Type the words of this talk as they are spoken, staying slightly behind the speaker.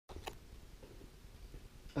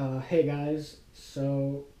Hey guys,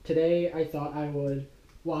 so today I thought I would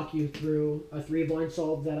walk you through a three blind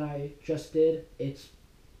solve that I just did. It's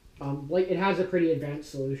like it has a pretty advanced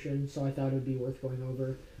solution, so I thought it would be worth going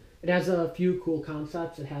over. It has a few cool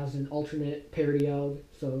concepts. It has an alternate parity alg,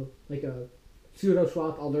 so like a pseudo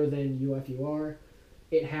swap other than UFUR.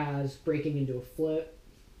 It has breaking into a flip,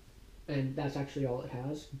 and that's actually all it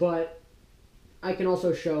has. But I can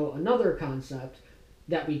also show another concept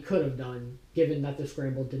that we could have done given that the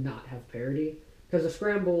scramble did not have parity. Because the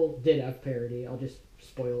scramble did have parity. I'll just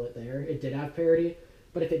spoil it there. It did have parity.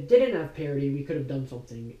 But if it didn't have parity, we could have done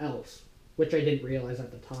something else, which I didn't realize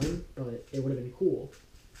at the time, but it would have been cool.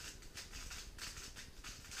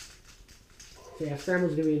 So yeah,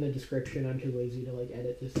 scramble's gonna be in the description. I'm too lazy to like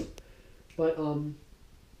edit this. But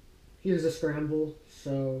here's the scramble.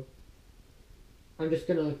 So I'm just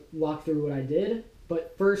gonna walk through what I did.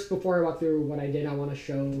 But first, before I walk through what I did, I want to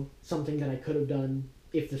show something that I could have done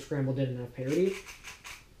if the scramble didn't have parity.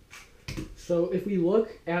 So if we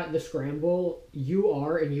look at the scramble,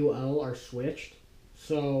 UR and UL are switched.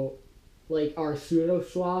 So like our pseudo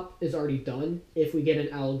swap is already done if we get an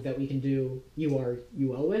alg that we can do UR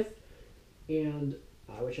UL with. And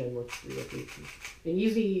I wish I had more relocation. An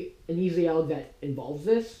easy alg that involves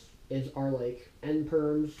this is our like N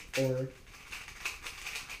perms or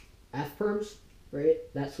F perms, right?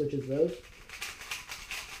 That switches those.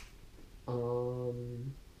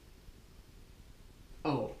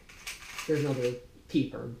 Oh, there's another T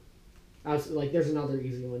perm. I was like, there's another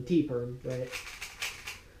easy one, T perm, right?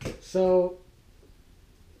 So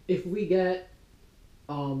if we get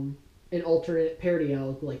an alternate parity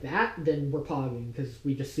alg like that, then we're pogging because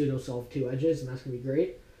we just pseudo solve two edges, and that's gonna be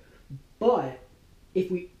great. But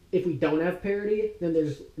if we don't have parity, then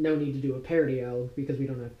there's no need to do a parity alg because we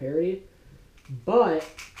don't have parity. But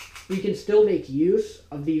we can still make use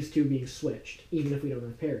of these two being switched, even if we don't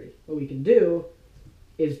have parity. What we can do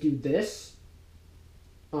is do this,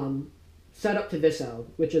 set up to this alg,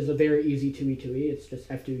 which is a very easy 2e2e. It's just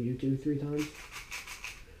F2U2 three times.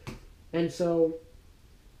 And so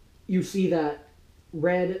you see that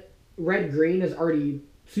red green is already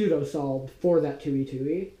pseudo solved for that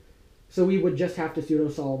 2e2e. So we would just have to pseudo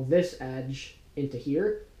solve this edge into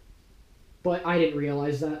here. But I didn't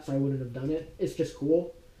realize that, so I wouldn't have done it. It's just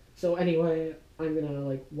cool. So anyway, I'm gonna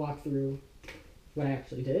like walk through what I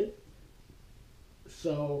actually did.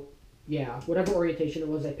 So yeah, whatever orientation it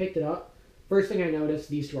was, I picked it up. First thing I noticed,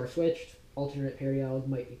 these two are switched. Alternate parity alg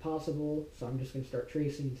might be possible, so I'm just gonna start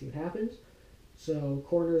tracing and see what happens. So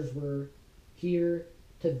corners were here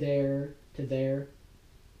to there.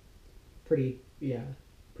 Pretty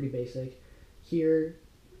pretty basic. Here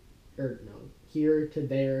here to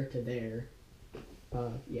there.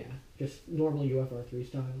 Yeah, just normal UFR3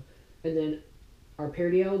 style. And then our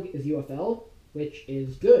parity alg is UFL, which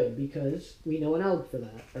is good because we know an alg for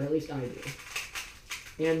that, or at least I do.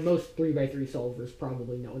 And most 3x3 solvers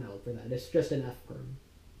probably know an alg for that. It's just an F perm,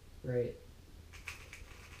 right?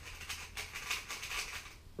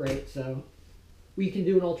 Right, so we can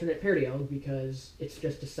do an alternate parity alg because it's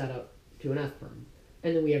just a setup to an F perm.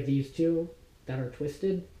 And then we have these two that are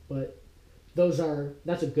twisted, but that's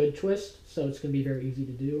a good twist, so it's going to be very easy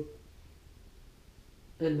to do.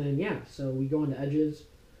 And then yeah, so we go into edges.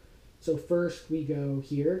 So first we go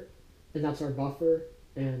here, and that's our buffer,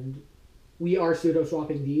 and we are pseudo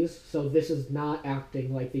swapping these, so this is not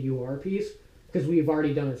acting like the UR piece, because we've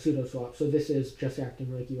already done a pseudo swap, so this is just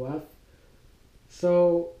acting like UF.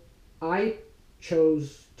 So I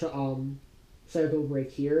chose to cycle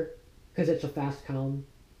break here, because it's a fast com,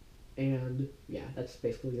 and yeah, that's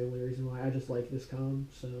basically the only reason why. I just like this com.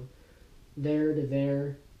 So there to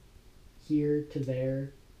there, here to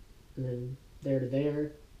there, and then there to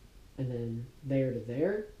there, and then there to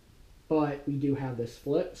there. But we do have this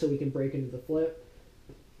flip, so we can break into the flip.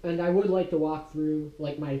 And I would like to walk through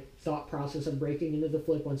like my thought process of breaking into the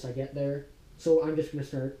flip once I get there. So I'm just going to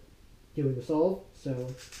start doing the solve. So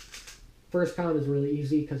first com is really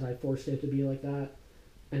easy because I forced it to be like that.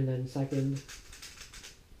 And then second,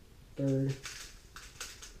 third,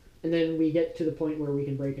 and then we get to the point where we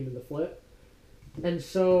can break into the flip. And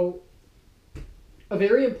so a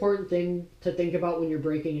very important thing to think about when you're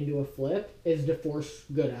breaking into a flip is to force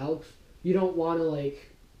good algs. You don't want to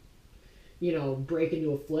like, break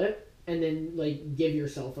into a flip and then like give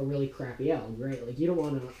yourself a really crappy alg, right? Like you don't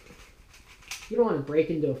want to break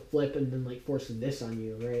into a flip and then like force this on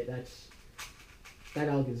you, right? That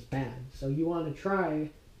alg is bad. So you want to try,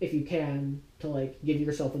 if you can, to like give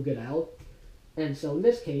yourself a good alg. And so in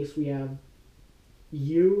this case, we have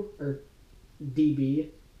U or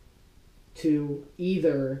DB to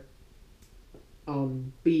either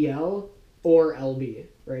BL or LB,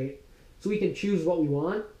 right? So we can choose what we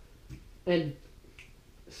want, and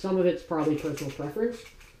some of it's probably personal preference.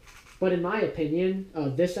 But in my opinion,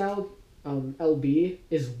 this alg, LB,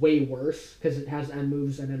 is way worse because it has M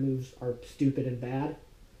moves, and M moves are stupid and bad.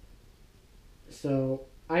 So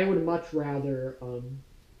I would much rather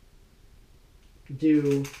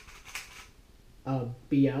do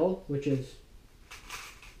BL, which is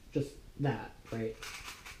just that, right?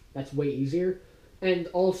 That's way easier. And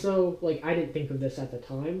also, like, I didn't think of this at the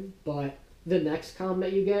time, but the next comm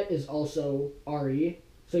that you get is also RE.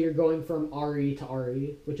 So you're going from RE to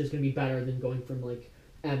RE, which is going to be better than going from, like,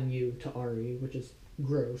 MU to RE, which is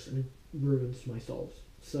gross and ruins my souls.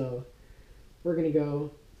 So we're going to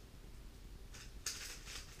go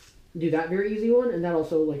do that very easy one, and that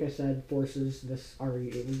also, like I said, forces this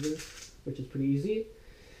RE over, which is pretty easy.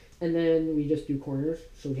 And then we just do corners.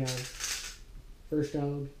 So we have first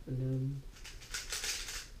alg, and then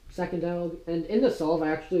second alg. And in the solve,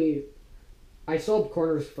 I solved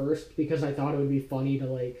corners first because I thought it would be funny to,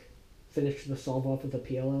 like, finish the solve off with a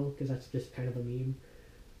PLL, because that's just kind of a meme.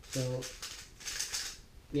 So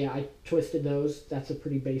yeah, I twisted those. That's a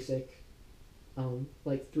pretty basic,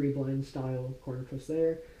 like, 3-blind style corner twist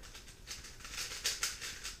there.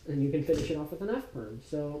 And you can finish it off with an F perm.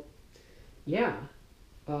 So yeah.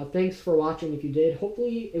 Thanks for watching if you did.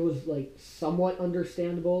 Hopefully it was, like, somewhat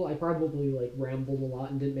understandable. I probably, like, rambled a lot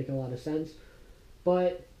and didn't make a lot of sense.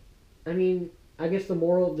 But, I mean, I guess the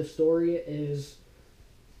moral of the story is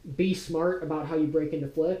be smart about how you break into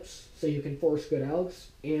flips so you can force good algs.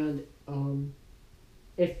 And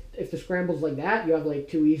if the scramble's like that, you have, like,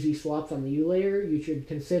 2 easy swaps on the U layer, you should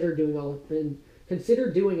consider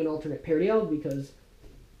doing an alternate parity alg, because,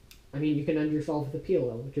 I mean, you can end your solve with a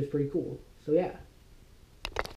PLL, which is pretty cool. So yeah.